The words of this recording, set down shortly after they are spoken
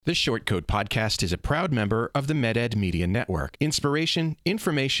The Short Coat Podcast is a proud member of the MedEd Media Network. Inspiration,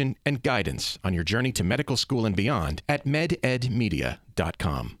 information, and guidance on your journey to medical school and beyond at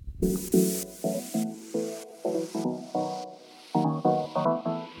mededmedia.com.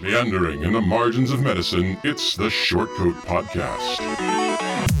 Meandering in the margins of medicine, it's the Short Coat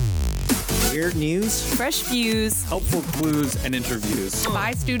Podcast. Weird news, fresh views, helpful clues, and interviews.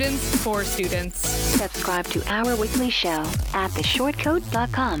 By students, for students. Subscribe to our weekly show at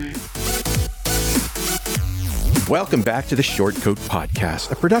theshortcoat.com. Welcome back to the Short Coat Podcast,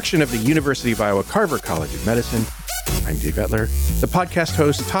 a production of the University of Iowa Carver College of Medicine. I'm Dave Etler. The podcast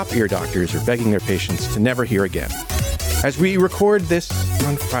hosts top ear doctors are begging their patients to never hear again. As we record this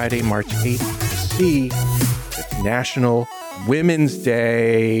on Friday, March 8th, it's National Women's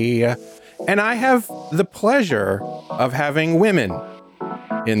Day. And I have the pleasure of having women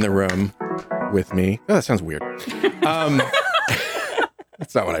in the room with me. Oh, that sounds weird. That's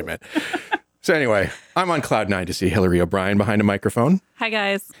not what I meant. So anyway, I'm on cloud nine to see Hillary O'Brien behind a microphone. Hi,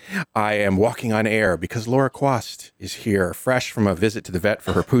 guys. I am walking on air because Laura Quast is here, fresh from a visit to the vet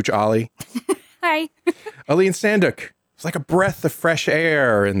for her pooch, Ollie. Hi. Aline Sanduk. It's like a breath of fresh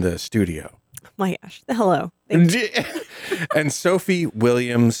air in the studio. My gosh. Hello. And Sophie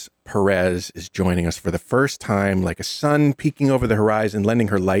Williams Perez is joining us for the first time, like a sun peeking over the horizon, lending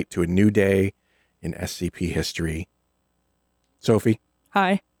her light to a new day in SCP history. Sophie.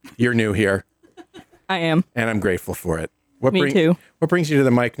 Hi. You're new here. I am. And I'm grateful for it. Me too. What brings you to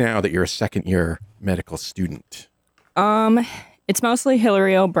the mic now that you're a second-year medical student? It's mostly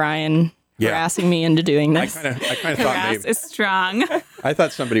Hillary O'Brien harassing me into doing this. I kind of thought Harass is strong. I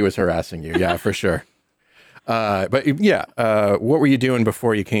thought somebody was harassing you. Yeah, for sure. What were you doing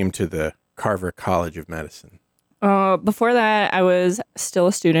before you came to the Carver College of Medicine? Before that, I was still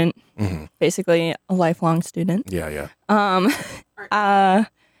a student, basically a lifelong student. Yeah. I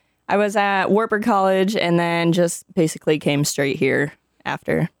was at Wartburg College and then just basically came straight here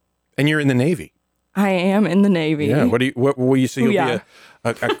after. And you're in the Navy. I am in the Navy. Yeah. What will you say? You'll be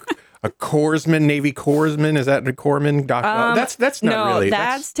a corpsman, Navy corpsman? Is that a corpsman? That's not really.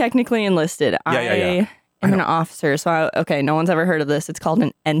 That's technically enlisted. Yeah. I'm an officer, so no one's ever heard of this. It's called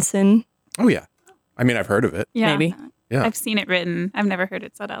an ensign. Oh, yeah. I mean, I've heard of it. Yeah. Maybe. Yeah. I've seen it written. I've never heard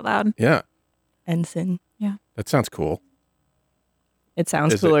it said out loud. Yeah. Ensign. Yeah. That sounds cool. It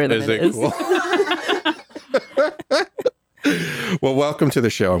sounds cooler than it is. Cool? Well, welcome to the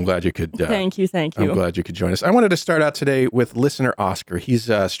show. I'm glad you could. Thank you. I'm glad you could join us. I wanted to start out today with listener Oscar.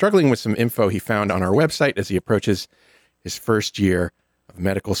 He's struggling with some info he found on our website as he approaches his first year of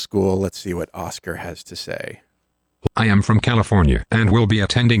medical school. Let's see what Oscar has to say. I am from California and will be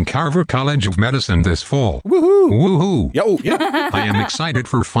attending Carver College of Medicine this fall. Woohoo! Woohoo! Yo, yeah. I am excited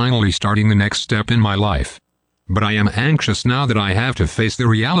for finally starting the next step in my life. But I am anxious now that I have to face the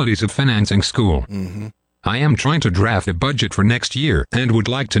realities of financing school. Mm-hmm. I am trying to draft a budget for next year and would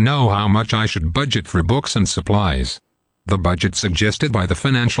like to know how much I should budget for books and supplies. The budget suggested by the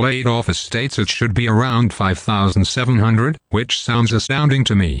financial aid office states it should be around $5,700, which sounds astounding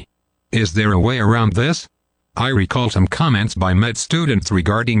to me. Is there a way around this? I recall some comments by med students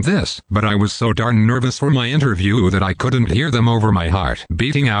regarding this, but I was so darn nervous for my interview that I couldn't hear them over my heart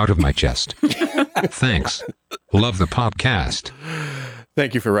beating out of my chest. Thanks. Love the podcast.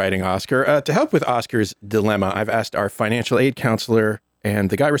 Thank you for writing, Oscar. To help with Oscar's dilemma, I've asked our financial aid counselor and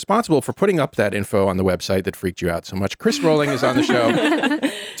the guy responsible for putting up that info on the website that freaked you out so much. Chris Rowling is on the show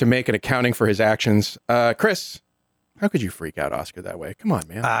to make an accounting for his actions. Chris, how could you freak out Oscar that way? Come on,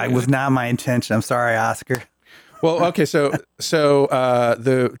 man. It was not my intention. I'm sorry, Oscar. Well, okay, so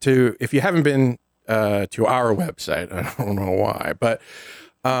if you haven't been to our website, I don't know why, but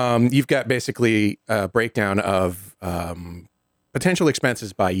you've got basically a breakdown of potential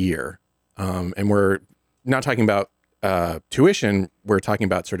expenses by year, and we're not talking about tuition. We're talking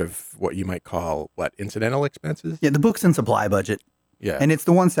about sort of what you might call incidental expenses. Yeah, the books and supply budget. Yeah, and it's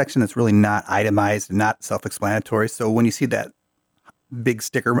the one section that's really not itemized and not self-explanatory. So when you see that big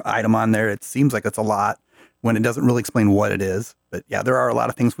sticker item on there, it seems like it's a lot when it doesn't really explain what it is. But yeah, there are a lot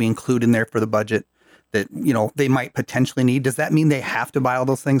of things we include in there for the budget that, they might potentially need. Does that mean they have to buy all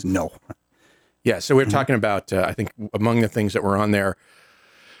those things? No. Yeah, so we're talking about, I think among the things that were on there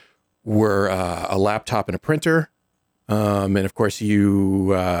were a laptop and a printer. And of course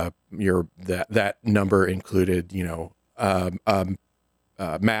that number included,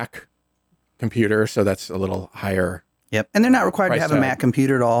 Mac computer. So that's a little higher. Yep. And they're not required to have a tag. Mac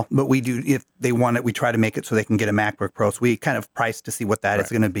computer at all, but we do, if they want it, we try to make it so they can get a MacBook Pro. So we kind of price to see what that is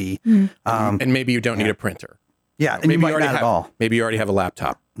going to be. And maybe you don't need a printer. Yeah. And maybe you might not at all. Maybe you already have a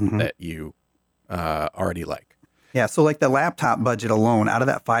laptop that you already like. Yeah, so like the laptop budget alone, out of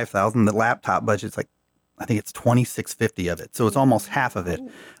that $5,000, the laptop budget's like, I think it's $2,650 of it. So it's almost half of it.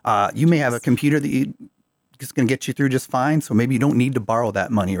 You may have a computer that it's going to get you through just fine. So maybe you don't need to borrow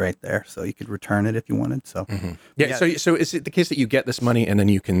that money right there. So you could return it if you wanted. So Yeah. So is it the case that you get this money and then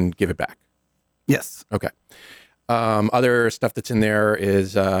you can give it back? Yes. Okay. Other stuff that's in there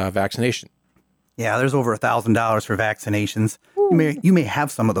is vaccination. Yeah, there's over $1,000 for vaccinations. You may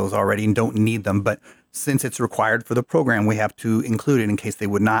have some of those already and don't need them, but since it's required for the program, we have to include it in case they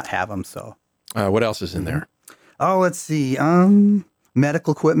would not have them. So, what else is in there? Oh, let's see.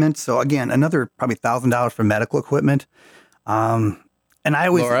 Medical equipment. So again, another probably $1,000 for medical equipment. And I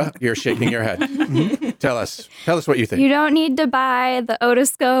always, Laura, you're shaking your head. Tell us what you think. You don't need to buy the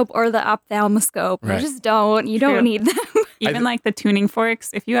otoscope or the ophthalmoscope. Right. You just don't. You don't need them. Even like the tuning forks,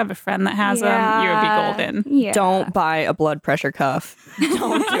 if you have a friend that has them, you would be golden. Yeah. Don't buy a blood pressure cuff.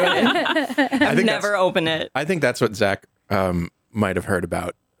 Don't do it. I think Never open it. I think that's what Zach might have heard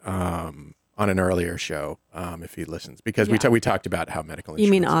about on an earlier show if he listens, because we talked about how medical insurance.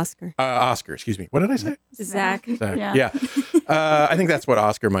 You mean Oscar? Oscar, excuse me. What did I say? Zach. Zach. Yeah. I think that's what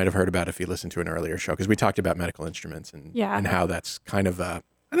Oscar might have heard about if he listened to an earlier show, because we talked about medical instruments and how that's kind of I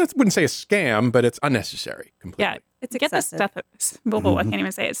wouldn't say a scam, but it's unnecessary completely. Yeah. It's Get the excessive. I can't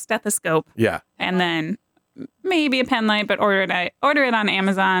even say it. Stethoscope. Yeah. And then maybe a pen light, but order it on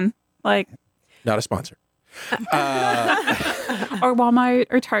Amazon, like Not a sponsor. or Walmart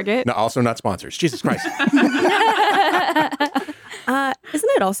or Target. No, also not sponsors. Jesus Christ. Isn't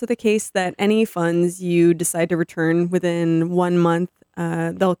it also the case that any funds you decide to return within 1 month,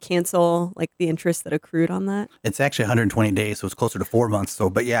 they'll cancel like the interest that accrued on that? it's actually 120 days, so it's closer to 4 months. So,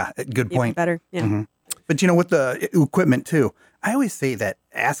 but yeah, good Even point. better. Yeah. But with the equipment too, I always say that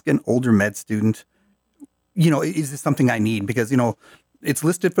ask an older med student, is this something I need? Because, it's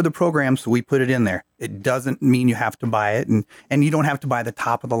listed for the program, so we put it in there. It doesn't mean you have to buy it, and you don't have to buy the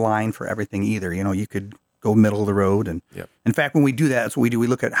top of the line for everything either. You could go middle of the road. And in fact, when we do that, that's what we do. We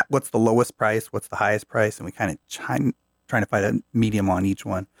look at what's the lowest price, what's the highest price, and we kind of trying to find a medium on each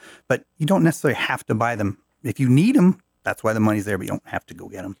one. But you don't necessarily have to buy them. If you need them, that's why the money's there, but you don't have to go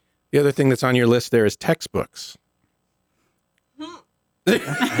get them. The other thing that's on your list there is textbooks.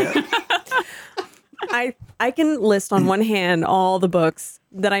 I can list on one hand all the books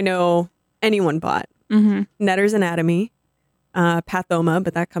that I know anyone bought. Netter's Anatomy, Pathoma,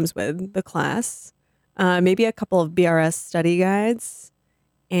 but that comes with the class. Maybe a couple of BRS study guides,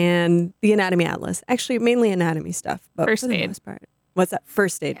 and the Anatomy Atlas. Actually, mainly anatomy stuff, but First for the aid. most part. What's that?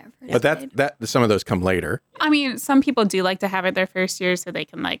 First aid. But that some of those come later. I mean, some people do like to have it their first year so they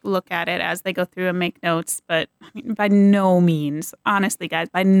can like look at it as they go through and make notes. But I mean, by no means, honestly, guys,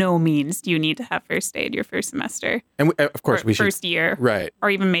 by no means do you need to have first aid your first semester. And of course, or we should. first year, Right. or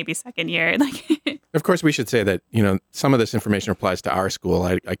even maybe second year. Like, Of course, we should say that, some of this information applies to our school.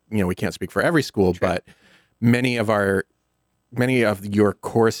 We can't speak for every school, but many of your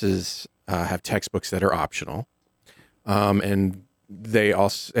courses have textbooks that are optional. And they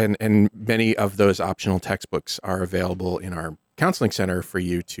also, and many of those optional textbooks are available in our counseling center for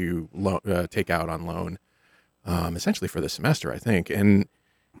you to take out on loan, essentially for the semester, I think. And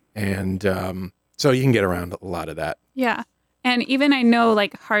so you can get around a lot of that. yeah. And even I know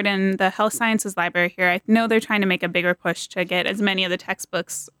like Hardin, the health sciences library here, I know they're trying to make a bigger push to get as many of the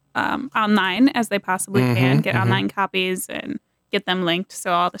textbooks online as they possibly can, get online copies and get them linked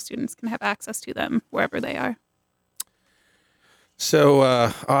so all the students can have access to them wherever they are. So,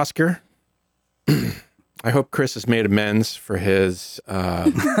 Oscar, I hope Chris has made amends for his for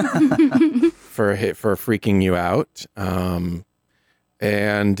freaking you out.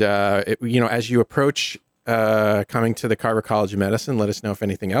 As you approach coming to the Carver College of Medicine, let us know if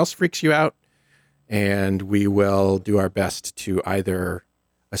anything else freaks you out, and we will do our best to either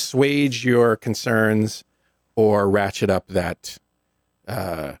assuage your concerns or ratchet up that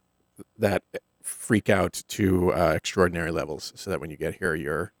freak out to extraordinary levels, so that when you get here,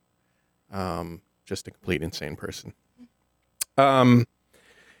 you're just a complete insane person.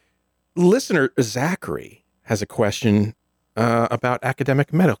 Listener Zachary has a question about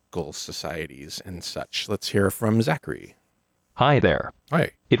academic medical societies and such. Let's hear from Zachary. Hi there.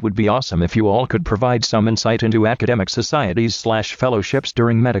 Hi. It would be awesome if you all could provide some insight into academic societies/fellowships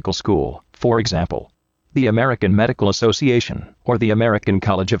during medical school. For example, the American Medical Association, or the American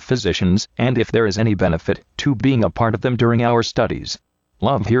College of Physicians, and if there is any benefit to being a part of them during our studies.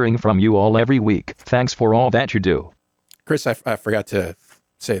 Love hearing from you all every week. Thanks for all that you do. Chris, I forgot to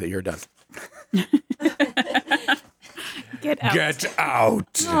say that you're done. Get out. Get out.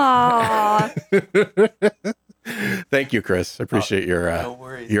 Thank you, Chris. I appreciate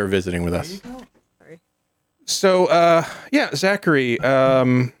your visiting with us. So, Zachary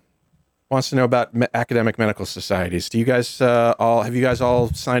wants to know about academic medical societies. Do you guys have you guys all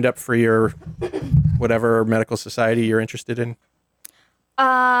signed up for your whatever medical society you're interested in?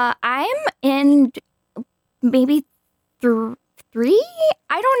 I'm in maybe three?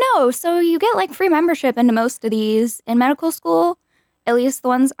 I don't know. So you get like free membership into most of these in medical school. At least the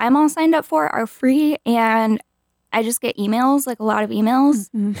ones I'm all signed up for are free, and I just get emails, like a lot of emails.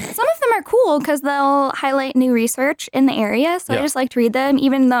 Mm-hmm. Some of them are cool because they'll highlight new research in the area. So I just like to read them,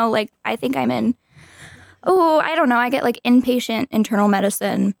 even though like I think I'm in, I don't know. I get like inpatient internal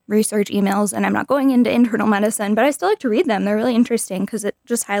medicine research emails, and I'm not going into internal medicine, but I still like to read them. They're really interesting because it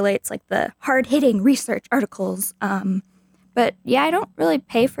just highlights like the hard-hitting research articles. But yeah, I don't really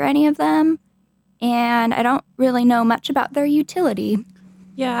pay for any of them, and I don't really know much about their utility.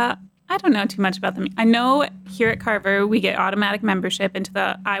 Yeah, I don't know too much about them. I know here at Carver, we get automatic membership into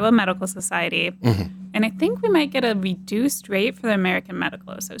the Iowa Medical Society. Mm-hmm. And I think we might get a reduced rate for the American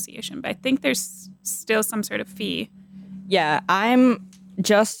Medical Association, but I think there's still some sort of fee. Yeah, I'm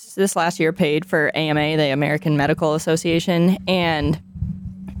just this last year paid for AMA, the American Medical Association, and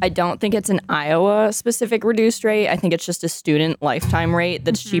I don't think it's an Iowa-specific reduced rate. I think it's just a student lifetime rate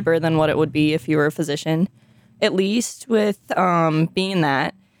that's cheaper than what it would be if you were a physician, at least with being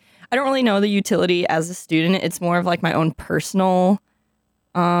that. I don't really know the utility as a student. It's more of like my own personal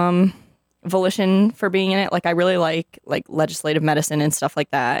volition for being in it. Like I really like legislative medicine and stuff like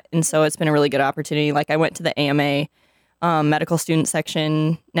that. And so it's been a really good opportunity. Like I went to the AMA medical student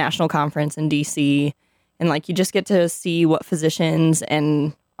section national conference in DC, and like you just get to see what physicians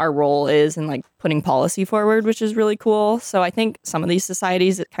and our role is in like putting policy forward, which is really cool. So I think some of these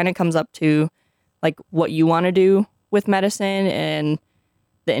societies, it kind of comes up to like what you want to do with medicine and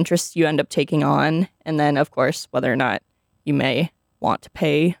the interests you end up taking on. And then of course, whether or not you may want to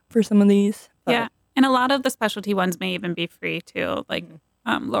pay for some of these. But. Yeah. And a lot of the specialty ones may even be free too. Like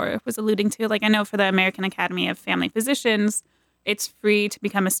Laura was alluding to, like I know for the American Academy of Family Physicians, it's free to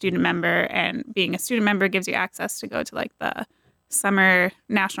become a student member, and being a student member gives you access to go to like the summer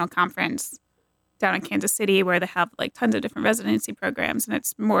national conference down in Kansas City, where they have like tons of different residency programs, and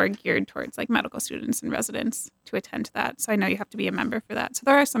it's more geared towards like medical students and residents to attend to that. So I know you have to be a member for that. So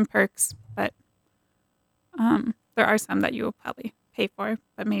there are some perks, but there are some that you will probably pay for,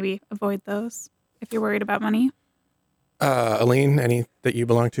 but maybe avoid those if you're worried about money. Aline, any that you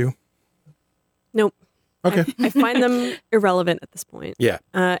belong to? Nope. Okay. I find them irrelevant at this point. Yeah.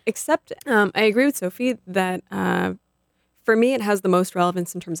 Except I agree with Sophie that for me, it has the most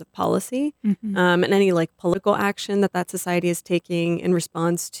relevance in terms of policy and any like political action that society is taking in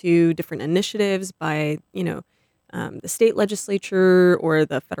response to different initiatives by, the state legislature or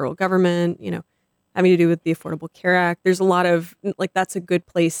the federal government, having to do with the Affordable Care Act. There's a lot of like, that's a good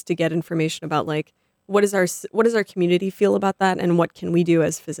place to get information about like, what does our community feel about that, and what can we do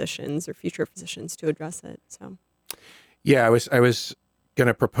as physicians or future physicians to address it? So, yeah, I was going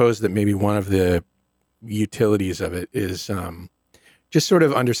to propose that maybe one of the utilities of it is just sort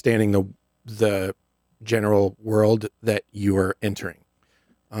of understanding the general world that you are entering,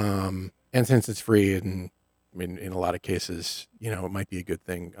 and since it's free, and I mean in a lot of cases, it might be a good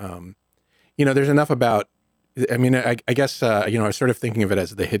thing. There's enough about. I mean, I guess I was sort of thinking of it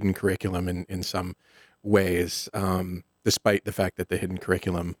as the hidden curriculum in some ways, despite the fact that the hidden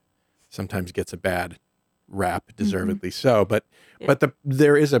curriculum sometimes gets a bad rap, deservedly so. But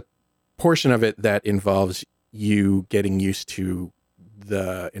there is a portion of it that involves you getting used to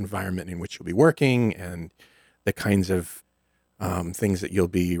the environment in which you'll be working and the kinds of things that you'll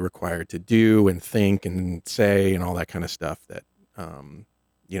be required to do and think and say and all that kind of stuff that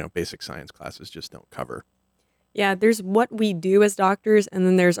basic science classes just don't cover. Yeah, there's what we do as doctors, and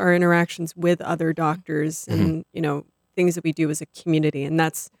then there's our interactions with other doctors and, things that we do as a community. And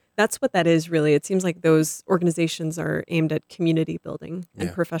that's what that is really. It seems like those organizations are aimed at community building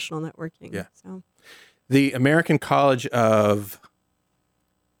and professional networking. Yeah. So, the American College of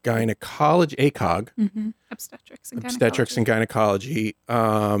Gynecology, ACOG, Obstetrics and Gynecology,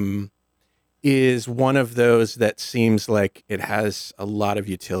 is one of those that seems like it has a lot of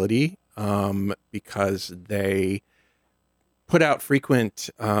utility. Because they put out frequent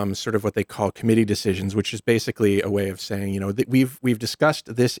sort of what they call committee decisions, which is basically a way of saying, that we've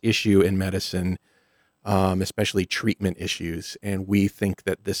discussed this issue in medicine, especially treatment issues, and we think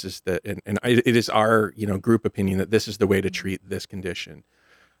that this is it is our group opinion that this is the way to treat this condition,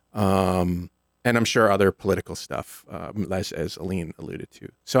 and I'm sure other political stuff, as Aline alluded to.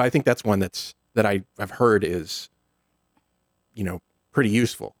 So I think that's one that I've heard is pretty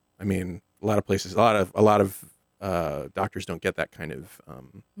useful. I mean, a lot of places, a lot of doctors don't get that kind of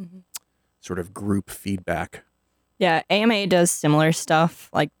sort of group feedback. Yeah, AMA does similar stuff.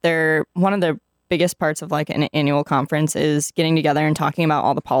 Like they're one of the biggest parts of like an annual conference is getting together and talking about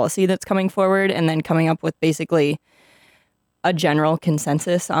all the policy that's coming forward and then coming up with basically a general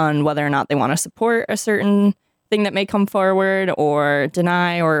consensus on whether or not they want to support a certain thing that may come forward or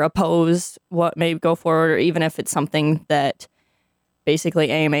deny or oppose what may go forward, or even if it's something that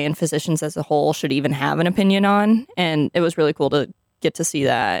basically AMA and physicians as a whole should even have an opinion on. And it was really cool to get to see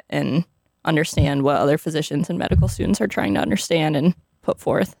that and understand what other physicians and medical students are trying to understand and put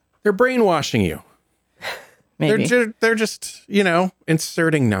forth. They're brainwashing you. Maybe. They're just,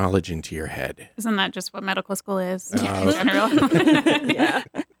 inserting knowledge into your head. Isn't that just what medical school is? Oh. In general. Yeah.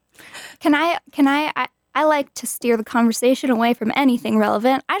 Can I like to steer the conversation away from anything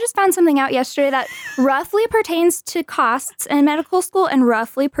relevant. I just found something out yesterday that roughly pertains to costs in medical school and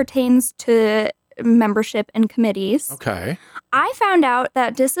roughly pertains to membership in committees. Okay. I found out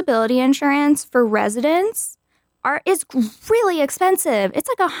that disability insurance for residents is really expensive. It's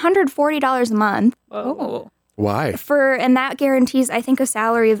like $140 a month. Oh. Why? And that guarantees, I think, a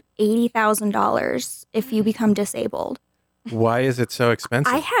salary of $80,000 if you become disabled. Why is it so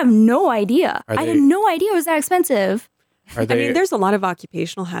expensive? I have no idea. I had no idea it was that expensive. Are they? I mean, there's a lot of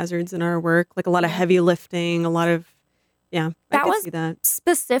occupational hazards in our work, like a lot of heavy lifting, a lot of, I could see that.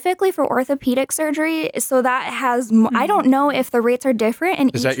 Specifically for orthopedic surgery. So that has, I don't know if the rates are different in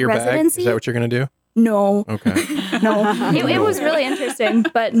Is each that your residency. bag? Is that what you're going to do? No. Okay. No. It was really interesting,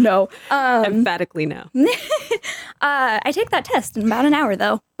 but no. Emphatically no. I take that test in about an hour,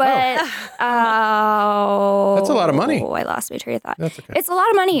 though. But That's a lot of money. Oh, I lost my train of thought. That's okay. It's a lot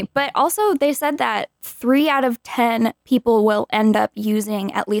of money, but also they said that 3 out of 10 people will end up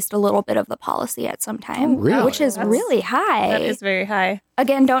using at least a little bit of the policy at some time, really? which is really high. That is very high.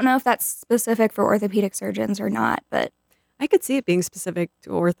 Again, don't know if that's specific for orthopedic surgeons or not, but I could see it being specific to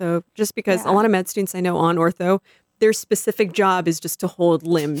ortho, just because a lot of med students I know on ortho, their specific job is just to hold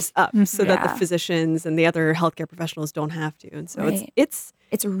limbs up so that the physicians and the other healthcare professionals don't have to. And so it's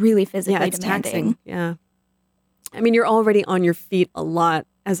really physically demanding. taxing. Yeah. I mean, you're already on your feet a lot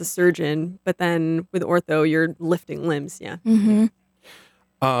as a surgeon, but then with ortho, you're lifting limbs. Yeah. Mm-hmm.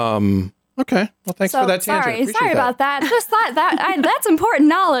 Okay. Well, thanks for that tangent. Sorry about that. Just thought that's important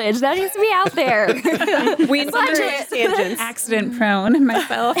knowledge. That needs to be out there. We need tangents. Accident prone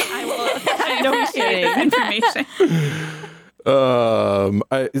myself. I will appreciate information.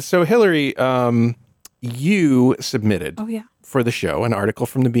 So Hillary, you submitted Oh, yeah. for the show an article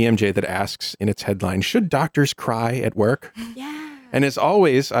from the BMJ that asks in its headline, "Should doctors cry at work?" Yeah. And as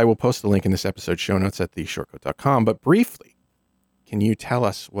always, I will post the link in this episode show notes at theshortcoat.com. But briefly, can you tell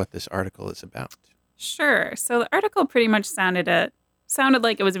us what this article is about? Sure. So the article pretty much sounded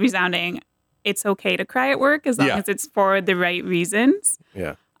like it was resounding. It's okay to cry at work as long as it's for the right reasons.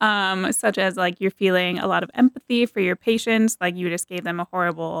 Yeah. Such as like you're feeling a lot of empathy for your patients, like you just gave them a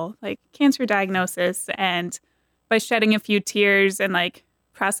horrible cancer diagnosis, and by shedding a few tears and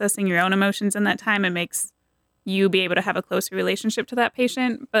processing your own emotions in that time, it makes you be able to have a closer relationship to that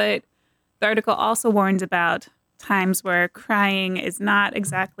patient. But the article also warns about times where crying is not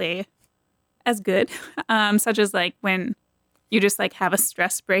exactly as good, such as when you just have a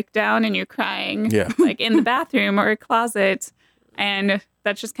stress breakdown and you're crying in the bathroom or a closet, and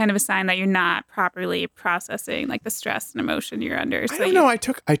that's just kind of a sign that you're not properly processing the stress and emotion you're under. So I don't know. I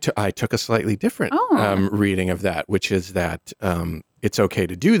took a slightly different reading of that, which is that it's okay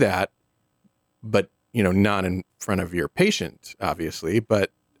to do that, but not in front of your patient, obviously,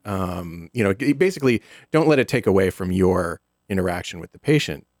 but basically don't let it take away from your interaction with the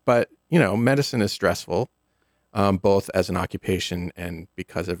patient. But, medicine is stressful, both as an occupation and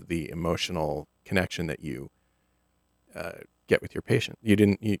because of the emotional connection that you get with your patient.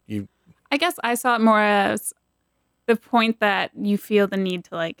 I guess I saw it more as the point that you feel the need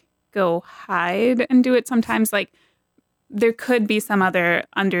to go hide and do it sometimes. There could be some other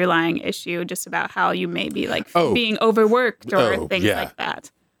underlying issue just about how you may be being overworked or things like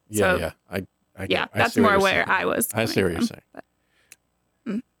that. Yeah, yeah. That's more where I was. I see what you're saying.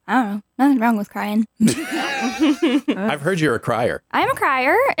 I don't know. Nothing wrong with crying. I've heard you're a crier. I'm a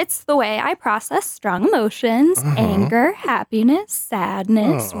crier. It's the way I process strong emotions, anger, happiness,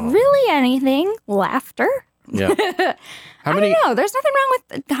 sadness, really anything, laughter. Yeah. I don't know. There's nothing wrong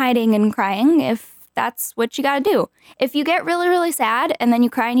with hiding and crying if that's what you got to do. If you get really, really sad and then you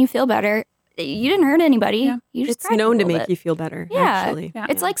cry and you feel better, you didn't hurt anybody. Yeah. You just It's known to make you feel better, actually. Yeah.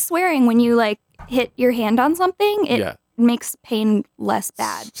 It's like swearing when you hit your hand on something. It makes pain less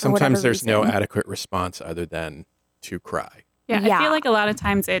bad. Sometimes there's no adequate response other than to cry. Yeah, I feel like a lot of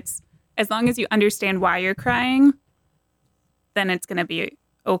times it's as long as you understand why you're crying, then it's going to be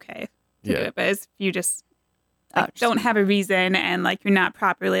okay. to do it. But if you just don't have a reason and like you're not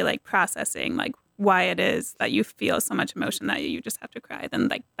properly like processing like why it is that you feel so much emotion that you just have to cry, then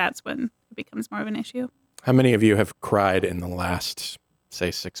like that's when it becomes more of an issue. How many of you have cried in the last,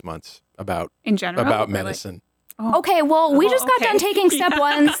 say, 6 months about in general about medicine? Okay, well, we just got done taking step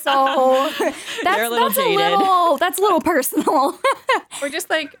 1, so that's a little personal. Or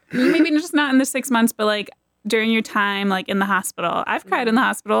just like maybe just not in the 6 months, but like during your time like in the hospital. I've cried in the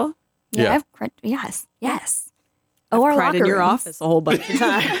hospital. Yeah. I've cried. Yes. I've cried in your office a whole bunch of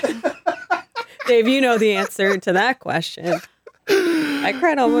times. Dave, you know the answer to that question. I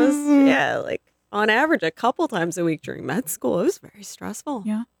cried almost, like on average, a couple times a week during med school. It was very stressful.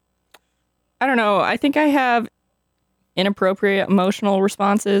 Yeah. I don't know. I think I have inappropriate emotional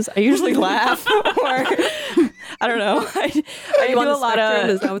responses. I usually laugh or I don't know. I do a lot of...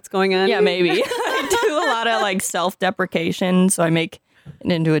 Is that what's going on? Yeah, maybe. I do a lot of like self-deprecation, so I make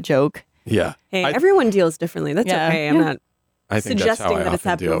it into a joke. Yeah. Hey, everyone deals differently. That's okay. I'm not suggesting that it's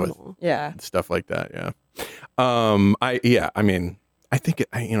abnormal. Yeah. Stuff like that. Yeah. I mean, I think,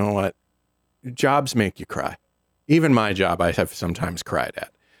 you know what? Jobs make you cry. Even my job, I have sometimes cried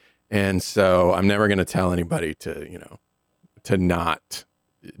at. And so I'm never going to tell anybody to not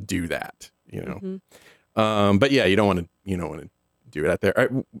do that, Mm-hmm. But yeah, you don't want to do it out there.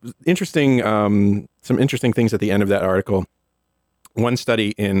 Interesting. Some interesting things at the end of that article. One study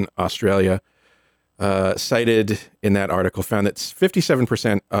in Australia cited in that article found that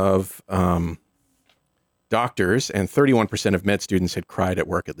 57% of doctors and 31% of med students had cried at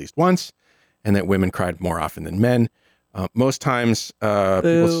work at least once, and that women cried more often than men. Most times,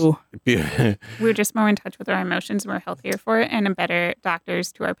 we're just more in touch with our emotions, and we're healthier for it, and better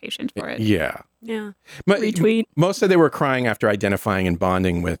doctors to our patients for it. Yeah. Retweet. Most said they were crying after identifying and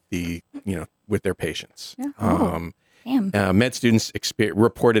bonding with with their patients. Yeah. Damn. Med students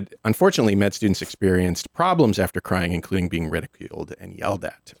unfortunately, med students experienced problems after crying, including being ridiculed and yelled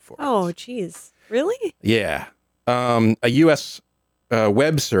at for it. Oh, geez. Really? Yeah. A U.S.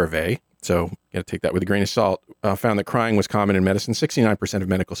 web survey, so you got to take that with a grain of salt, found that crying was common in medicine. 69% of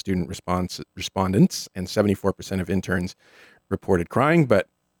medical student respondents and 74% of interns reported crying, but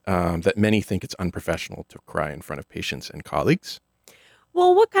that many think it's unprofessional to cry in front of patients and colleagues.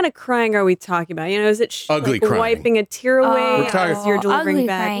 Well, what kind of crying are we talking about? Is it ugly like crying, wiping a tear away as you're delivering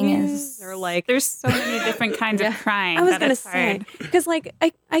bad ugly news? Or like, there's so many different kinds of crying. I was going to say, because like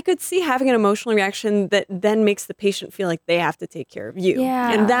I could see having an emotional reaction that then makes the patient feel like they have to take care of you.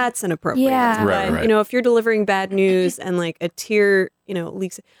 Yeah. And that's inappropriate. Yeah. Right. If you're delivering bad news and like a tear,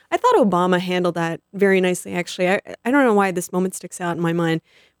 leaks. I thought Obama handled that very nicely, actually. I don't know why this moment sticks out in my mind.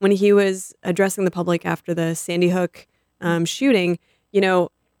 When he was addressing the public after the Sandy Hook shooting,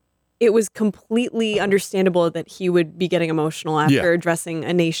 it was completely understandable that he would be getting emotional after addressing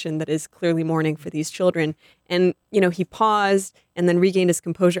a nation that is clearly mourning for these children. And, he paused and then regained his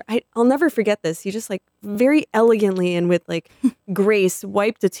composure. I'll never forget this. He just like very elegantly and with like grace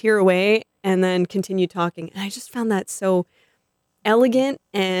wiped a tear away and then continued talking. And I just found that so elegant,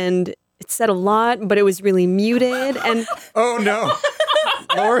 and it said a lot, but it was really muted. And oh no,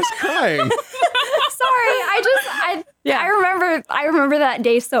 Laura's crying. Sorry, I remember that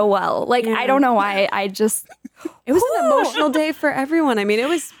day so well. Like I don't know why. It was an emotional day for everyone. I mean, it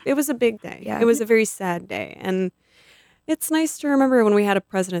was a big day. Yeah. It was a very sad day, and it's nice to remember when we had a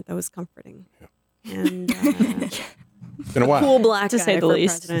president that was comforting. Yeah. And it's been a while. Cool black to guy say the for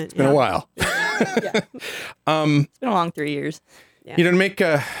least. president. It's been a while. It's been a long 3 years. Yeah. To make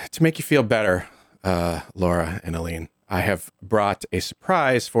you feel better, Laura and Aline, I have brought a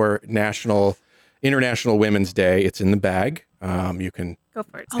surprise for International Women's Day. It's in the bag. You can go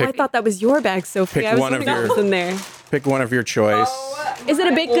for it. I thought that was your bag, Sophie. I was wondering what was in there. Pick one of your choice. Is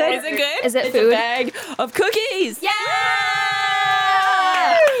it a baked good? Is it good? Is it It's food? a bag of cookies. Yeah!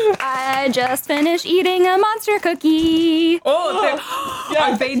 I just finished eating a monster cookie.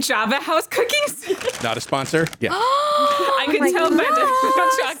 Are they Java House cookies? Not a sponsor. Yeah. I can tell by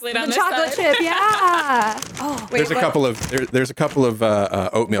the chocolate on the this chocolate side. chip, yeah. Oh, wait, There's a couple of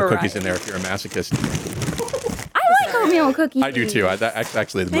oatmeal cookies in there if you're a masochist. I like oatmeal cookies. I do too. That's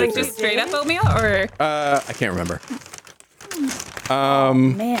actually the Like move. just straight up oatmeal, or I can't remember.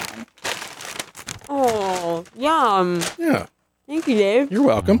 Man. Oh, yum. Yeah. Thank you, Dave. You're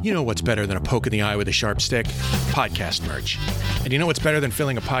welcome. You know what's better than a poke in the eye with a sharp stick? Podcast merch. And you know what's better than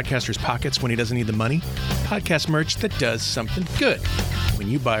filling a podcaster's pockets when he doesn't need the money? Podcast merch that does something good. When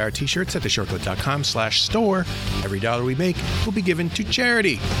you buy our t-shirts at theshortcoat.com/store, every dollar we make will be given to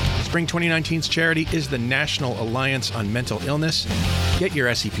charity. Spring 2019's charity is the National Alliance on Mental Illness. Get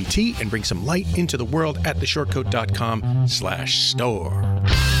your SEPT and bring some light into the world at theshortcoat.com/store.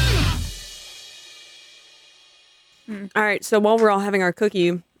 All right. So while we're all having our cookie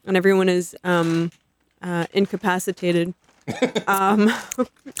and everyone is incapacitated, I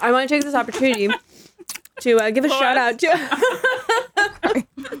want to take this opportunity to give a shout out to.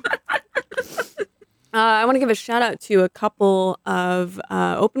 I want to give a shout out to a couple of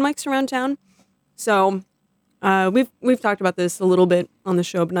open mics around town. So we've talked about this a little bit on the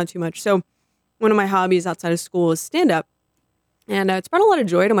show, but not too much. So one of my hobbies outside of school is stand up, and it's brought a lot of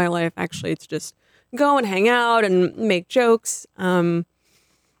joy to my life. Actually, it's just go and hang out and make jokes in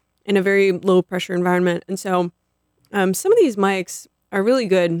a very low pressure environment. And so some of these mics are really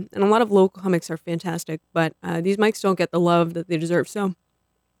good, and a lot of local comics are fantastic, but these mics don't get the love that they deserve. So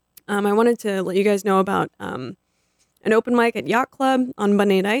I wanted to let you guys know about an open mic at Yacht Club on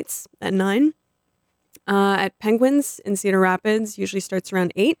Monday nights at 9, at Penguins in Cedar Rapids, usually starts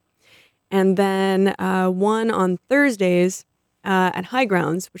around 8, and then one on Thursdays at High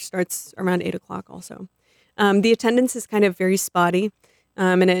Grounds, which starts around 8 o'clock also. The attendance is kind of very spotty,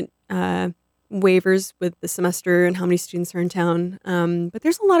 and it wavers with the semester and how many students are in town. But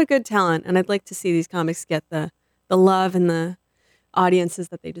there's a lot of good talent, and I'd like to see these comics get the love and the audiences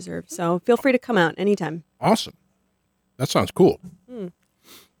that they deserve. So feel free to come out anytime. Awesome. That sounds cool.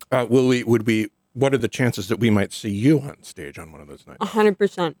 What are the chances that we might see you on stage on one of those nights?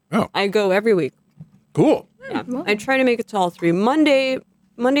 100%. Oh. I go every week. Cool. Yeah. I try to make it to all 3. Monday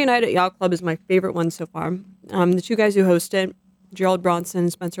night at Yacht Club is my favorite one so far. The 2 guys who host it, Gerald Bronson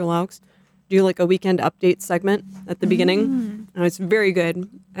and Spencer Laux, do like a weekend update segment at the beginning. And it's very good.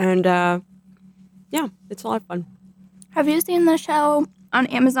 And yeah, it's a lot of fun. Have you seen the show on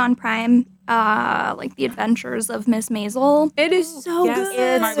Amazon Prime, like The Adventures of Miss Maisel? It is so good.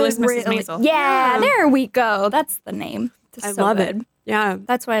 It's Marvelous Mrs. Maisel. Yeah, there we go. That's the name. It's I so love good. it. Yeah.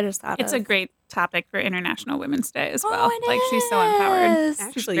 That's what I just thought It's of. a great topic for International Women's Day as well. it Like, she's so empowered. is. She's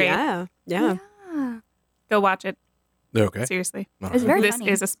Actually, great. yeah. Yeah. Go watch it. Okay. Seriously. It's very This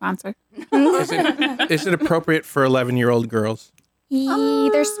funny. is a sponsor. Is it appropriate for 11-year-old girls?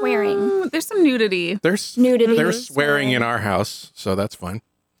 They're swearing. There's some nudity. There's Nudity. There's swearing in our house, so that's fine.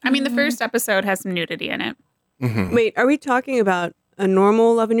 I mean, the first episode has some nudity in it. Wait, are we talking about a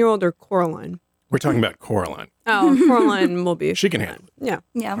normal 11-year-old or Coraline? We're talking about Coraline. Oh, Coraline will be. She can handle it. Yeah.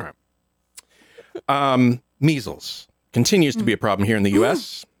 Yeah. All right. Measles continues to be a problem here in the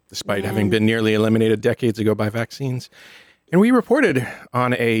U.S., despite having been nearly eliminated decades ago by vaccines. And we reported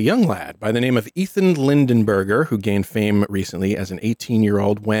on a young lad by the name of Ethan Lindenberger, who gained fame recently as an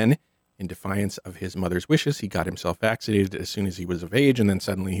 18-year-old when, in defiance of his mother's wishes, he got himself vaccinated as soon as he was of age, and then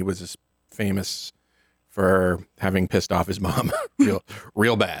suddenly he was as famous for having pissed off his mom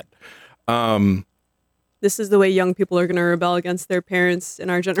real bad. This is the way young people are going to rebel against their parents in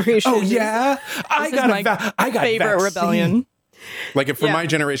our generation. Oh, yeah? I got favorite vaccine. rebellion. Like, if for my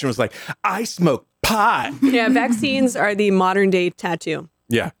generation was like, I smoke pot. Yeah, vaccines are the modern day tattoo.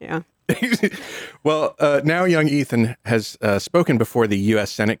 Yeah. Yeah. Well, now young Ethan has spoken before the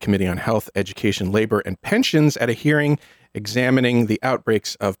U.S. Senate Committee on Health, Education, Labor, and Pensions at a hearing examining the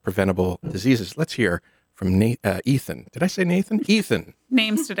outbreaks of preventable diseases. Let's hear from Ethan. Did I say Nathan? Ethan.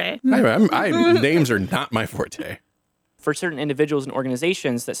 Names today. Names are not my forte. For certain individuals and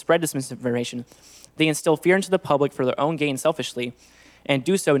organizations that spread this misinformation, they instill fear into the public for their own gain selfishly, and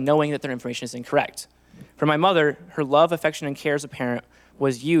do so knowing that their information is incorrect. For my mother, her love, affection, and care as a parent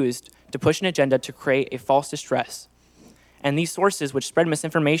was used to push an agenda to create a false distress. And these sources which spread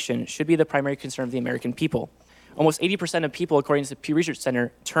misinformation should be the primary concern of the American people. Almost 80% of people, according to the Pew Research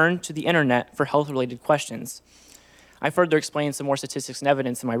Center, turn to the internet for health-related questions. I further explained some more statistics and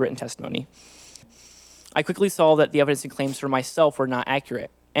evidence in my written testimony. I quickly saw that the evidence and claims for myself were not accurate.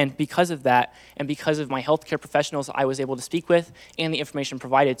 And because of that, and because of my healthcare professionals I was able to speak with, and the information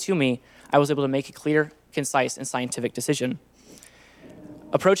provided to me, I was able to make a clear, concise, and scientific decision.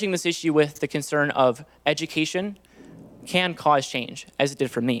 Approaching this issue with the concern of education can cause change, as it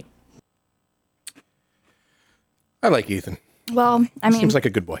did for me. I like Ethan. Well, I mean, Seems like a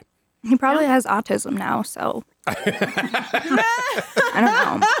good boy. he probably has autism now, so I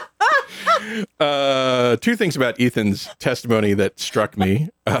don't know. 2 things about Ethan's testimony that struck me.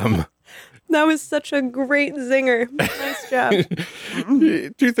 That was such a great zinger. Nice job.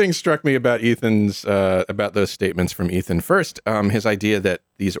 2 things struck me about about those statements from Ethan. First, his idea that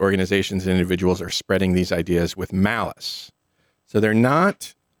these organizations and individuals are spreading these ideas with malice. So they're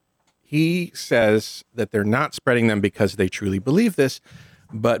not, he says that they're not spreading them because they truly believe this,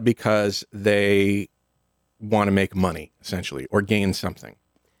 but because they want to make money, essentially, or gain something.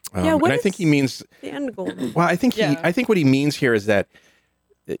 What and I think he means the end goal? Well, I think what he means here is that,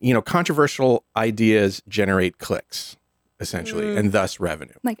 controversial ideas generate clicks, essentially, and thus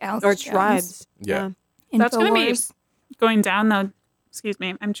revenue. Like Alex Or Jones. tribes. Yeah. That's going to be Infowars. going down though, excuse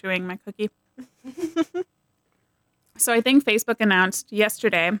me, I'm chewing my cookie. So I think Facebook announced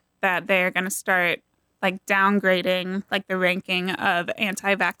yesterday that they're going to start like downgrading like the ranking of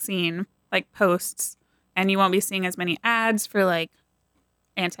anti-vaccine like posts, and you won't be seeing as many ads for like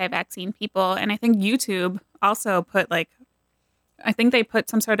anti-vaccine people. And I think YouTube also put like, I think they put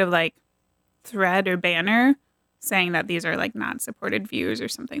some sort of like thread or banner saying that these are like not supported views or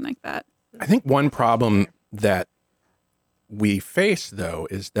something like that. I think one problem that we face, though,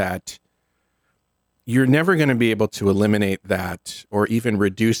 is that you're never going to be able to eliminate that or even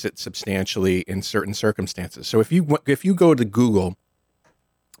reduce it substantially in certain circumstances. So if you go to Google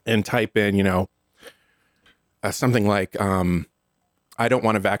and type in, something like, I don't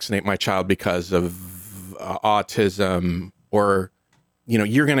want to vaccinate my child because of autism, or,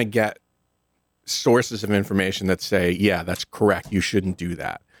 you're going to get sources of information that say, yeah, that's correct. You shouldn't do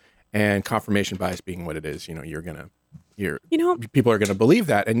that. And confirmation bias being what it is, people are going to believe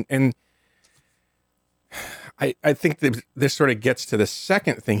that. And I think that this sort of gets to the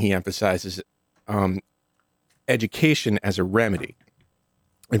second thing he emphasizes, education as a remedy.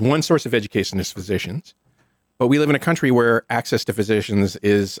 And one source of education is physicians, but we live in a country where access to physicians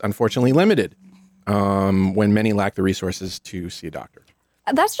is unfortunately limited when many lack the resources to see a doctor.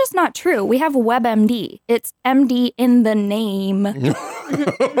 That's just not true. We have WebMD. It's MD in the name.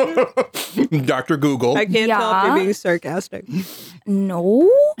 Dr. Google. I can't tell if you're being sarcastic.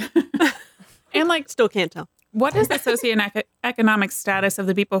 No. And like, still can't tell. What is the socioeconomic status of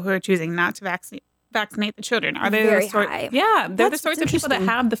the people who are choosing not to vaccinate the children? Are they Very the sort? high. Yeah, they're That's the sorts of people that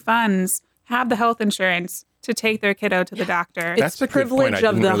have the funds, have the health insurance to take their kiddo to the doctor. That's It's a good point. privilege I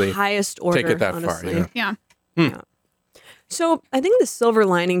of didn't the really highest order. take it that honestly. far. Yeah. Yeah. So I think the silver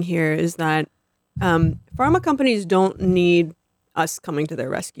lining here is that pharma companies don't need us coming to their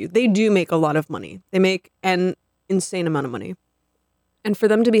rescue. They do make a lot of money. They make an insane amount of money. And for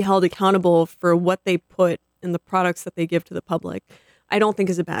them to be held accountable for what they put in the products that they give to the public, I don't think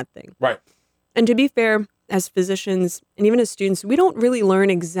is a bad thing. Right. And to be fair, as physicians and even as students, we don't really learn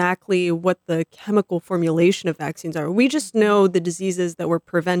exactly what the chemical formulation of vaccines are. We just know the diseases that we're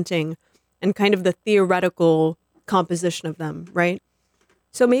preventing and kind of the theoretical composition of them, right?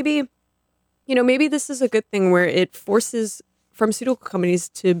 So maybe this is a good thing where it forces pharmaceutical companies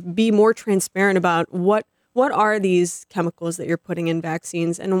to be more transparent about what are these chemicals that you're putting in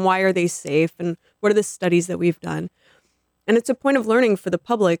vaccines and why are they safe and what are the studies that we've done. And it's a point of learning for the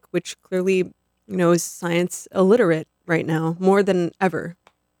public, which clearly, is science illiterate right now more than ever.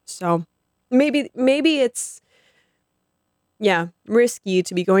 So maybe it's, risky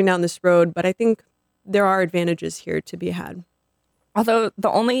to be going down this road, but I think there are advantages here to be had. Although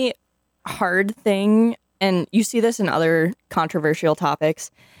the only hard thing, and you see this in other controversial topics,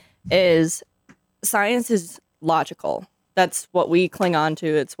 is science is logical. That's what we cling on to.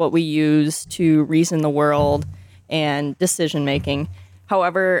 It's what we use to reason the world and decision making.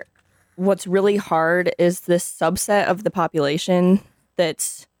 However, what's really hard is this subset of the population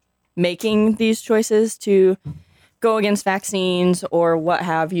that's making these choices to go against vaccines or what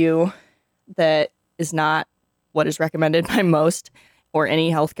have you, that is not what is recommended by most or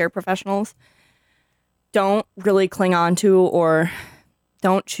any healthcare professionals. Don't really cling on to or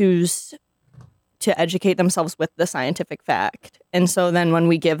don't choose to educate themselves with the scientific fact. And so then when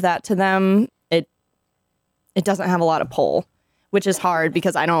we give that to them, it doesn't have a lot of pull, which is hard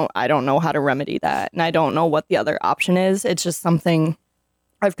because I don't know how to remedy that. And I don't know what the other option is. It's just something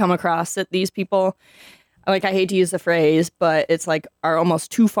I've come across that these people, like, I hate to use the phrase, but it's like are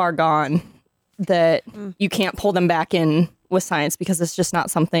almost too far gone that you can't pull them back in with science because it's just not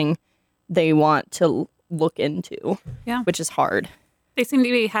something they want to look into, which is hard. They seem to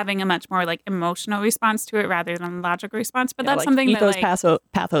be having a much more like emotional response to it rather than a logical response. But that's like something ethos, that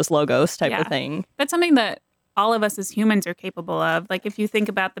pathos, logos type of thing. That's something that all of us as humans are capable of. Like if you think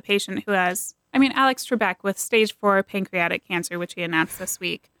about the patient who has, Alex Trebek with stage 4 pancreatic cancer, which he announced this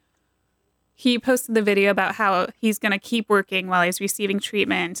week. He posted the video about how he's going to keep working while he's receiving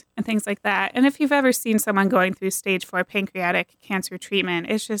treatment and things like that. And if you've ever seen someone going through stage 4 pancreatic cancer treatment,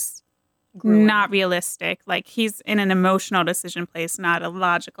 it's just not realistic. Like he's in an emotional decision place, not a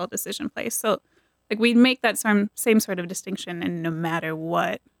logical decision place. So like we make that same sort of distinction, and no matter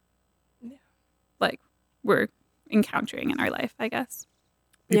what, like we're encountering in our life, I guess.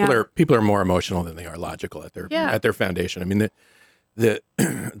 People are more emotional than they are logical at their foundation. I mean,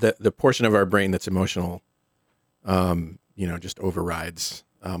 the portion of our brain that's emotional, just overrides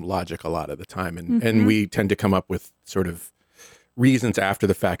logic a lot of the time, and we tend to come up with sort of reasons after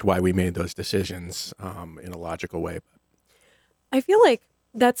the fact why we made those decisions in a logical way. I feel like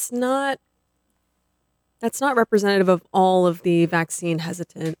that's not That's not representative of all of the vaccine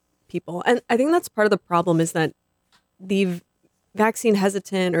hesitant people. And I think that's part of the problem is that the vaccine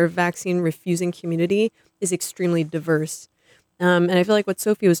hesitant or vaccine refusing community is extremely diverse. And I feel like what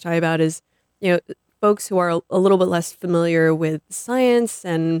Sophie was talking about is, folks who are a little bit less familiar with science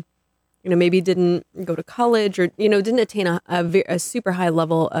and, maybe didn't go to college or, didn't attain a super high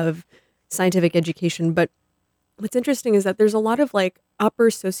level of scientific education. But what's interesting is that there's a lot of like upper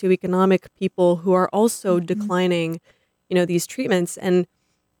socioeconomic people who are also declining, these treatments. And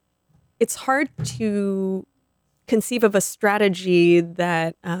it's hard to conceive of a strategy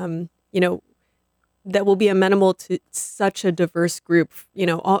that, that will be amenable to such a diverse group,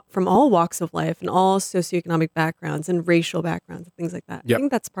 from all walks of life and all socioeconomic backgrounds and racial backgrounds and things like that. Yep. I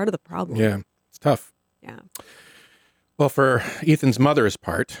think that's part of the problem. Yeah, it's tough. Yeah. Well, for Ethan's mother's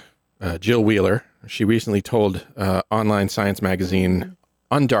part, Jill Wheeler, she recently told online science magazine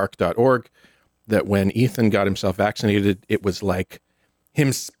undark.org that when Ethan got himself vaccinated, it was like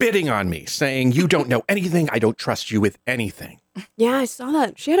him spitting on me, saying, "You don't know anything. I don't trust you with anything." Yeah, I saw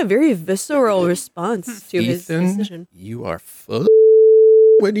that. She had a very visceral response to his Ethan, decision. you are full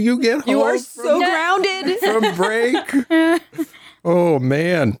when you get home. You are so grounded. From break. Oh,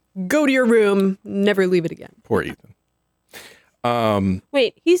 man. Go to your room. Never leave it again. Poor Ethan.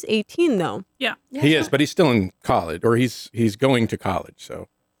 Wait, he's 18 though. Yeah. He is, but he's still in college, or he's going to college. So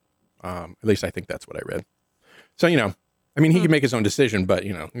at least I think that's what I read. So, he can make his own decision, but,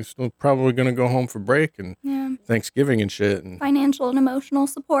 he's still probably going to go home for break and Thanksgiving and shit. And Financial and emotional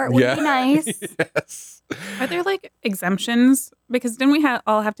support would be nice. Yes. Are there like exemptions? Because didn't we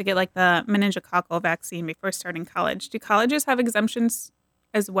all have to get like the meningococcal vaccine before starting college? Do colleges have exemptions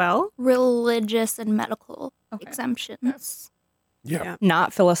as well? Religious and medical exemptions. Yeah.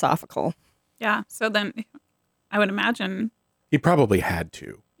 Not philosophical. Yeah. So then I would imagine. He probably had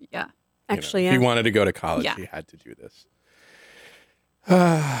to. Yeah. Actually, If he wanted to go to college, Yeah. he had to do this.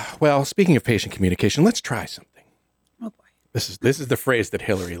 Well, speaking of patient communication, let's try something. Oh boy. This is the phrase that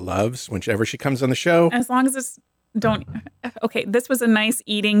Hillary loves whenever she comes on the show. As long as this don't. Okay, this was a nice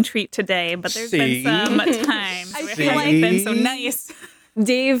eating treat today, but there's See? been some times where it hasn't been so nice.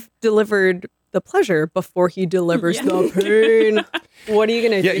 Dave delivered the pleasure before he delivers the pain. What are you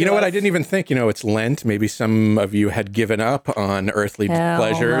going to do? Yeah, you know what? I didn't even think, it's Lent. Maybe some of you had given up on earthly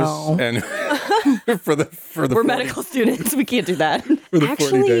pleasures. no. And for the We're 40 medical students. We can't do that. for the 40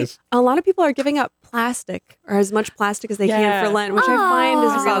 Actually, days. a lot of people are giving up plastic or as much plastic as they can for Lent, which I find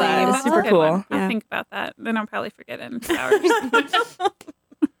is Aw. really That's That's super a good cool. one. Yeah. I'll think about that. Then I'll probably forget it in 2 hours.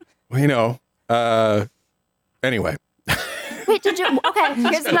 Well, anyway. Wait, did you? Okay,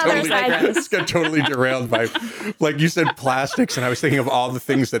 here's another side. This got totally derailed by, like you said, plastics, and I was thinking of all the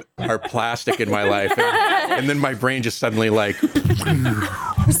things that are plastic in my life, and then my brain just suddenly like,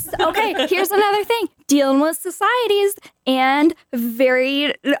 Okay, here's another thing. Dealing with societies and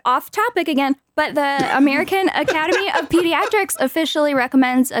very off topic again, but the American Academy of Pediatrics officially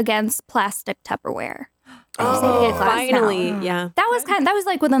recommends against plastic Tupperware. Oh, Glass finally, now. yeah. That was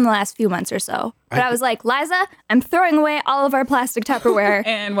like within the last few months or so. But I was like, Liza, I'm throwing away all of our plastic Tupperware.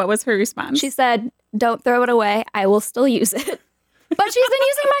 And what was her response? She said, don't throw it away. I will still use it. But she's been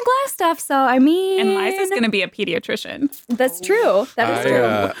using my glass stuff, so I mean. And Liza's going to be a pediatrician. That's true. That is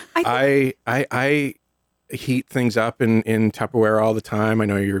true. I heat things up in Tupperware all the time. I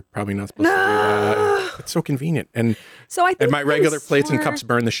know you're probably not supposed to do that. It's so convenient. And So I think my regular plates and cups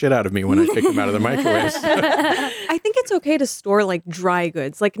burn the shit out of me when I take them out of the microwave. I think it's okay to store like dry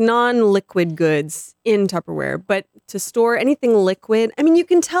goods, like non-liquid goods in Tupperware, but to store anything liquid, I mean, you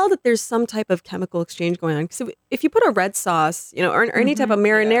can tell that there's some type of chemical exchange going on. So if you put a red sauce, or any type of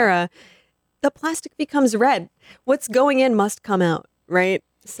marinara, the plastic becomes red. What's going in must come out, right?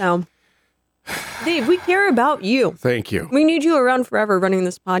 So, Dave, we care about you. Thank you. We need you around forever running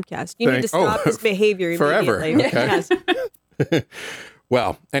this podcast. You need to stop this behavior forever. immediately. Okay. Yes.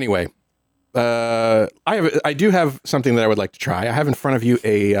 Well, anyway, I do have something that I would like to try. I have in front of you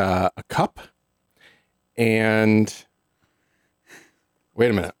a cup, and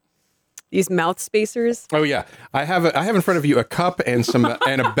wait a minute. These mouth spacers. Oh yeah, I have in front of you a cup and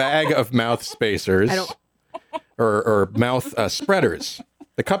and a bag of mouth spacers, or mouth spreaders.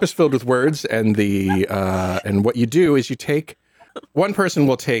 The cup is filled with words, and and what you do is you take. One person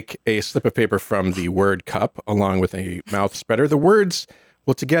will take a slip of paper from the word cup along with a mouth spreader. The words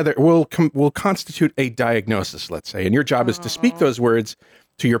will constitute a diagnosis, let's say, and your job is to speak those words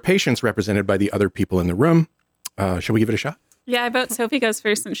to your patients represented by the other people in the room. Shall we give it a shot? Yeah, I vote Sophie goes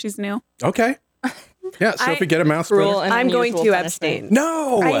first since she's new. Okay. Yeah, Sophie, get a mouth spreader. I'm going to abstain.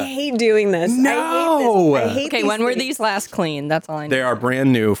 No! I hate doing this. No! I hate Okay, when were these last clean? That's all I know. They are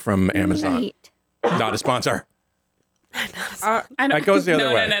brand new from Amazon. Right. Not a sponsor. That goes the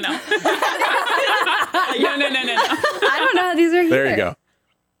other way. No. No. I don't know how these are here. There you go.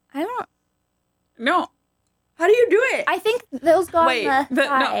 I don't. No. How do you do it? I think those go Wait, on the no.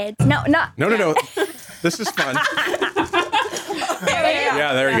 sides. No. No. This is fun.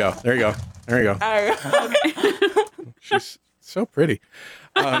 Yeah, there you go. There you go. Okay. She's so pretty.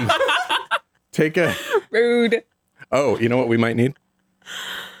 Take a... Rude. Oh, you know what we might need?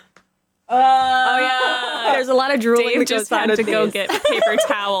 Oh yeah. There's a lot of drooling. Dave that just goes on had with to go these. get paper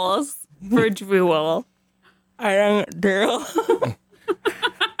towels for drool. I don't drool.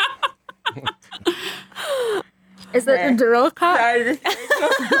 Is it a drill cup?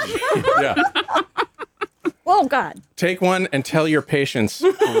 Yeah. Oh, God. Take one and tell your patients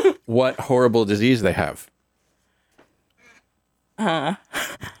what horrible disease they have. I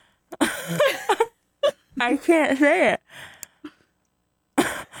can't say it.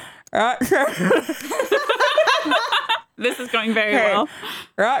 This is going very well.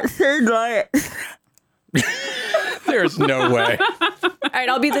 There's no way. All right,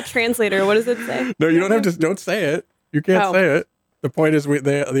 I'll be the translator. What does it say? No, you don't have to. Don't say it. You can't Oh. say it. The point is,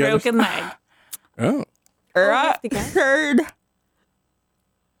 the Broken leg. Oh. Ruptured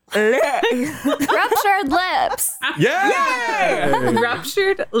lips. Yeah.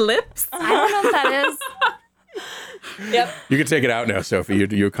 Ruptured lips? I don't know what that is. Yep. You can take it out now, Sophie.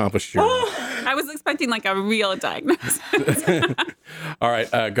 You accomplished your. I was expecting like a real diagnosis. All right,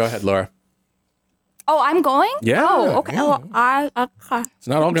 go ahead, Laura. Oh, I'm going? Yeah, Oh, okay. yeah. Oh, okay. It's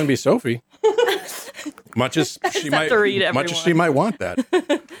not all going to be Sophie. Much as she have might, to read much as everyone. she might want that.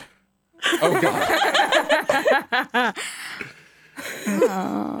 Oh God.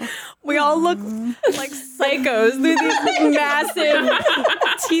 We all look like psychos through these massive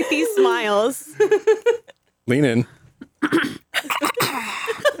teethy smiles. Lean in.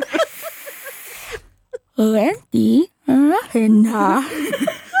 Randy, muffin.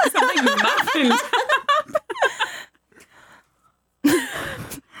 Something muffin.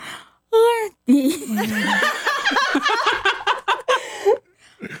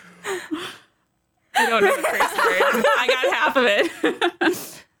 I don't know the first word. I got half of it.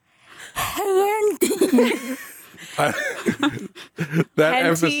 That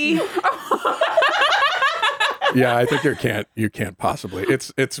Henty. emphasis. Yeah, I think you can't possibly.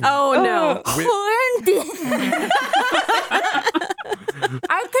 It's Oh no.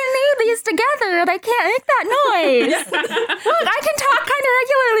 I can eat these together and I can't make that noise. Look, I can talk kind of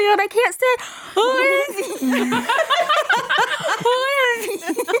regularly and I can't say.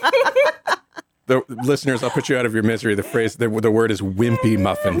 the listeners, I'll put you out of your misery. The phrase, the word is wimpy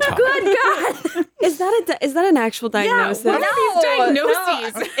muffin top. Good God. Is that an actual diagnosis? What are these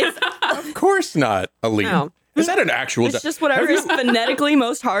diagnoses? Of course not, Aline. No. Is that an actual? It's just whatever is phonetically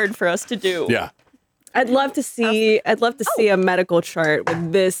most hard for us to do. Yeah. I'd love to see a medical chart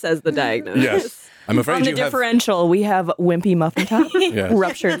with this as the diagnosis. Yes. I'm afraid On the you have. differential, we have wimpy muffin top, Yes.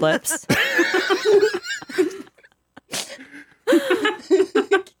 ruptured lips.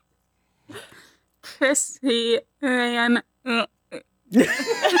 Crispy and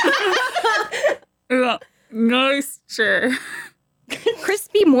moisture.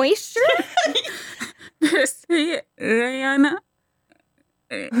 Crispy moisture? Crispy and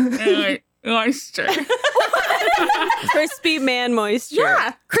moisture. Crispy man moisture.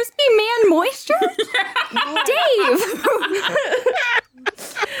 Yeah. Crispy man moisture? Dave.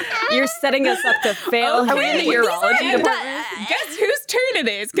 You're setting us up to fail. Okay. Are we in the urology department? Guess whose turn it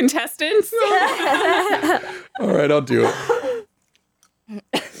is, contestants? All right, I'll do it.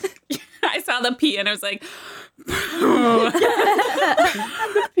 I saw the P and I was like, The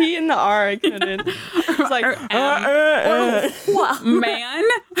P and the R, I couldn't. It's like, man.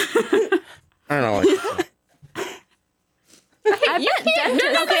 I don't know.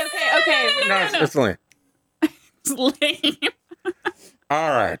 Okay. No, it's lame. It's lame. All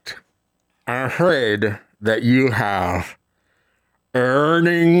right. I'm afraid that you have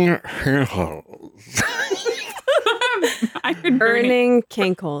earning pimples. I heard burning, Burning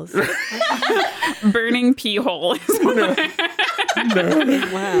cankles. burning pee hole.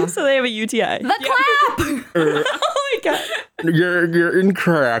 Wow. so they have a UTI. The clap. Oh my God. You're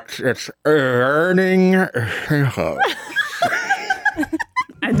incorrect. It's earning pimples.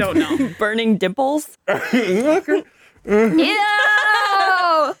 I don't know. Burning dimples? Ew.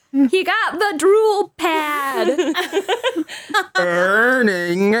 He got the drool pad.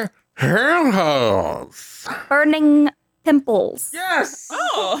 Earning pimples. Burning pimples. Yes.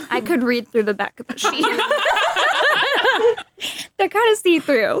 Oh. I could read through the back of the sheet. They're kind of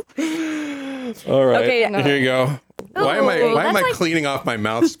see-through. All right. Okay, Here you go. Why am Ooh, I that's like- cleaning off my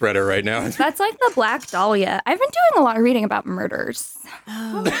mouth spreader right now? That's like the Black Dahlia. I've been doing a lot of reading about murders.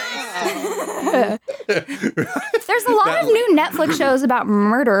 There's a lot of new Netflix shows about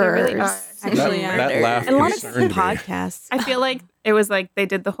murderers. Actually, that laugh and a lot of concerned me. podcasts. I feel like it was like they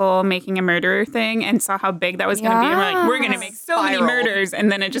did the whole making a murderer thing and saw how big that was going to be. And we're like, we're going to make so many murders.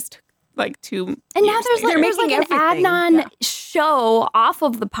 And then it just took like 2 And now years there's later. like, an Adnan show off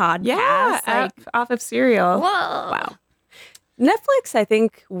of the podcast. Yeah, Like, off of Serial. whoa. Wow. Netflix, I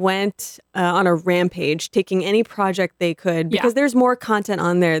think, went on a rampage, taking any project they could because there's more content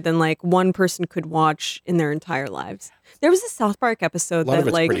on there than like one person could watch in their entire lives. There was a South Park episode A lot that of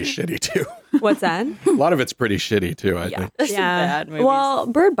it's like pretty shitty too. what's that? A lot of it's pretty shitty too. I think. There's some bad movies. Well,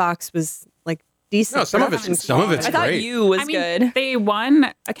 Bird Box was like decent. No, some of it's I thought great. You was I mean, good. they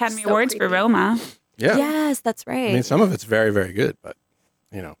won Academy Awards for Roma. Yeah. Yes, that's right. I mean, some of it's very, very good, but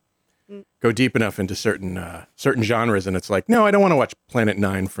you know, go deep enough into certain genres, and it's like, no, I don't want to watch Planet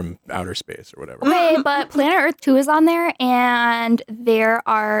Nine from outer space or whatever. Okay, but Planet Earth 2 is on there, and there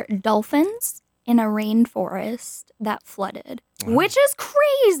are dolphins in a rainforest that flooded, which is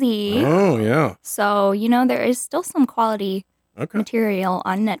crazy. Oh yeah. So, there is still some quality material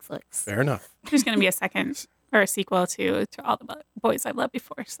on Netflix. Fair enough. There's going to be a second or a sequel to All the Boys I've Loved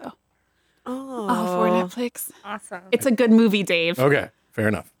Before. So, for Netflix. Awesome. It's a good movie, Dave. Okay, fair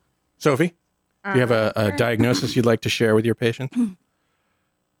enough. Sophie, do you have a diagnosis you'd like to share with your patient?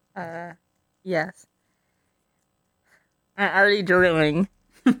 Yes. I'm already drooling.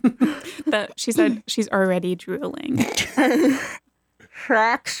 She said she's already drooling.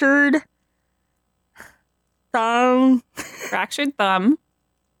 Fractured thumb. Fractured thumb.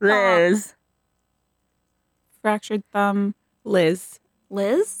 Liz. Fractured thumb. Liz.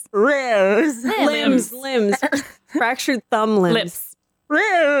 Liz? Riz. Limbs. Fractured thumb limbs. Lips.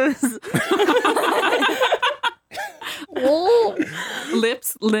 Riz.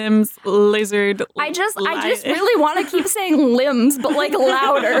 Lips, limbs, lizard. I just really want to keep saying limbs, but like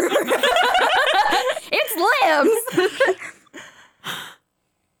louder. It's limbs.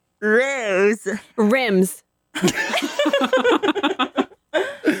 Riz. Rims.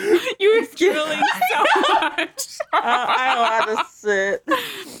 You were drooling so much. I want to sit.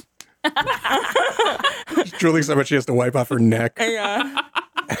 She's drooling so much she has to wipe off her neck. Yeah.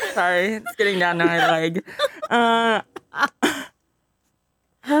 Sorry, it's getting down to my leg. I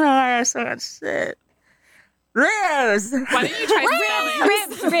don't know why I so much shit. Riz. Why don't you try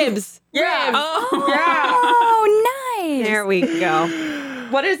spelling? Ribs. Yeah. Oh, nice. There we go.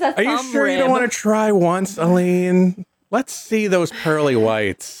 What is a Are you sure you don't want to try once, Aline? Let's see those pearly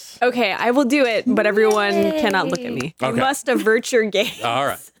whites. Okay, I will do it, but everyone cannot look at me. You Okay. must avert your gaze. All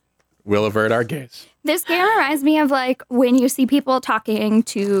right. We'll avert our gaze. This game reminds me of like when you see people talking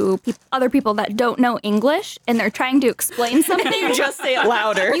to other people that don't know English and they're trying to explain something. You just say it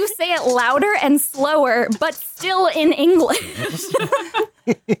louder. You say it louder and slower, but still in English.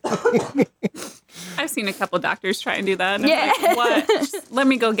 I've seen a couple doctors try and do that. And Yeah. I'm like, what? Just let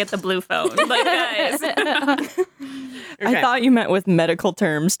me go get the blue phone. Like, guys. I thought you meant with medical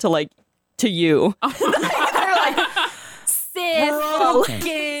terms to you. They're like,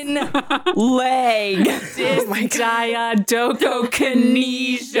 Broken leg.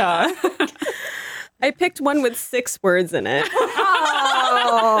 Diadochokinesia. I picked one with 6 words in it. This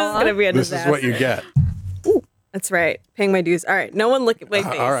is going to be a This disaster. is what you get. That's right. Paying my dues. All right. No one look at my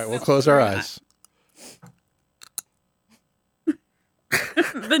face. All right, we'll close our eyes.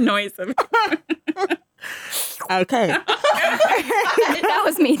 The noise of Okay. that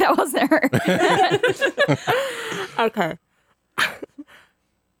was me. That wasn't her. Okay.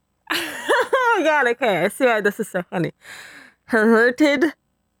 Oh God, okay. I see why this is so funny. Perverted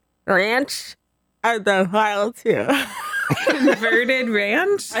ranch at the file too. Converted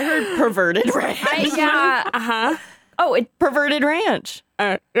ranch. I heard perverted ranch. Yeah. Oh, it perverted ranch.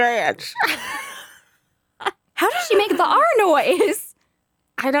 Ranch. How does she make the R noise?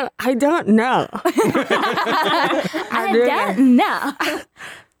 I don't know. I don't know.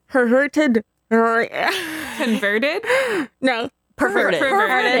 Perverted. Converted. No. Perverted.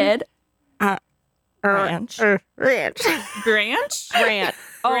 Perverted. Ranch. Ranch. Branch. Branch.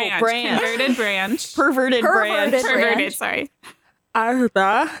 Oh, Branch. branch. Converted branch. Perverted branch. Perverted. Perverted. Branch. Sorry.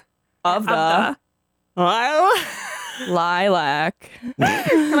 Of the well, Lilac.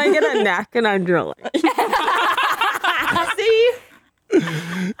 can I get a neck and I'm drooling? See?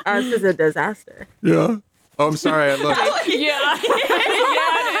 Ours is a disaster. Yeah. Oh, I'm sorry. I looked. Yeah.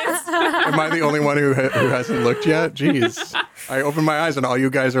 Am I the only one who hasn't looked yet? Jeez. I opened my eyes and all you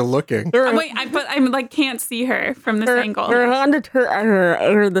guys are looking. Wait, I'm like can't see her from this angle. We're on to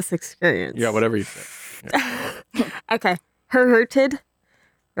her this experience. Yeah, whatever you say. Okay. Perverted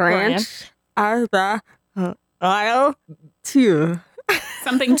branch of the vial tube.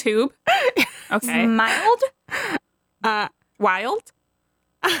 Something tube. Okay. Mild? Wild?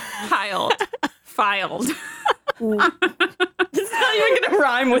 Piled. Filed. It's not even going to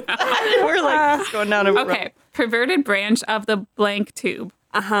rhyme with that. We're like just going down a road. Okay. Perverted branch of the blank tube.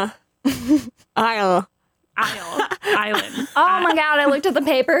 Isle. Island. Oh my God, I looked at the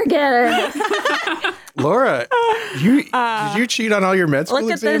paper again. Laura, did you cheat on all your med school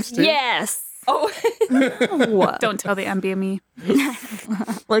Look at exams this. too? Yes. Oh. Don't tell the MBME.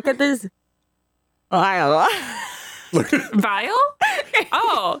 Look at this. Vial. Vial?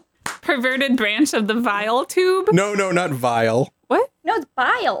 Oh. Perverted branch of the vial tube? No, not vial. What? No, it's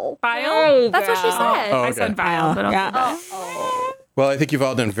bile. Vial? That's what she said. Oh, I okay. said vial, but Yeah. Well, I think you've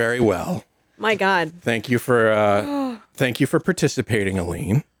all done very well. My God. Thank you for participating,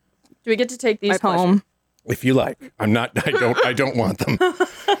 Aline. Do we get to take these My home? If you like. I don't want them.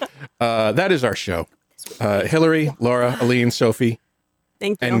 That is our show. Hillary, Laura, Aline, Sophie,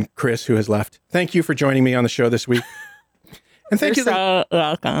 Thank you. and Chris, who has left. Thank you for joining me on the show this week. And thank you. So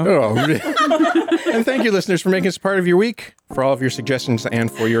welcome. And thank you, listeners, for making us part of your week, for all of your suggestions,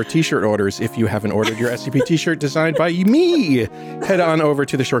 and for your t-shirt orders. If you haven't ordered your SCP t-shirt designed by me, head on over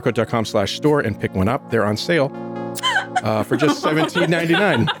to theshortcoat.com/store and pick one up. They're on sale for just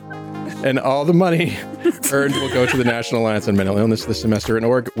 $17.99. And all the money earned will go to the National Alliance on Mental Illness this semester in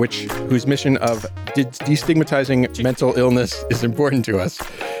org, whose mission of destigmatizing mental illness is important to us.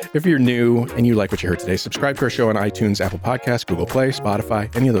 If you're new and you like what you heard today, subscribe to our show on iTunes, Apple Podcasts, Google Play, Spotify,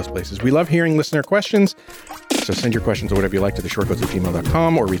 any of those places. We love hearing listener questions, so send your questions or whatever you like to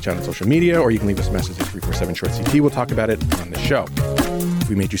theshortcoats@gmail.com or reach out on social media, or you can leave us a message at 347-SHORT-CT. We'll talk about it on the show. If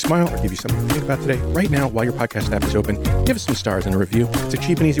we made you smile or give you something to think about today, right now, while your podcast app is open, give us some stars and a review. It's a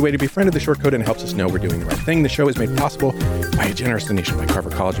cheap and easy way to be a friend of the Short Code and helps us know we're doing the right thing. The show is made possible by a generous donation by Carver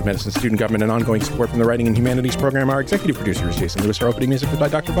College of Medicine student government and ongoing support from the Writing and Humanities program. Our executive producer is Jason Lewis. Our opening music is by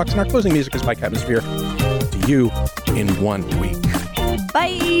Dr. Fox, and our closing music is by Atmosphere. To you in 1 week.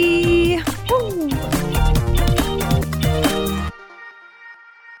 Bye.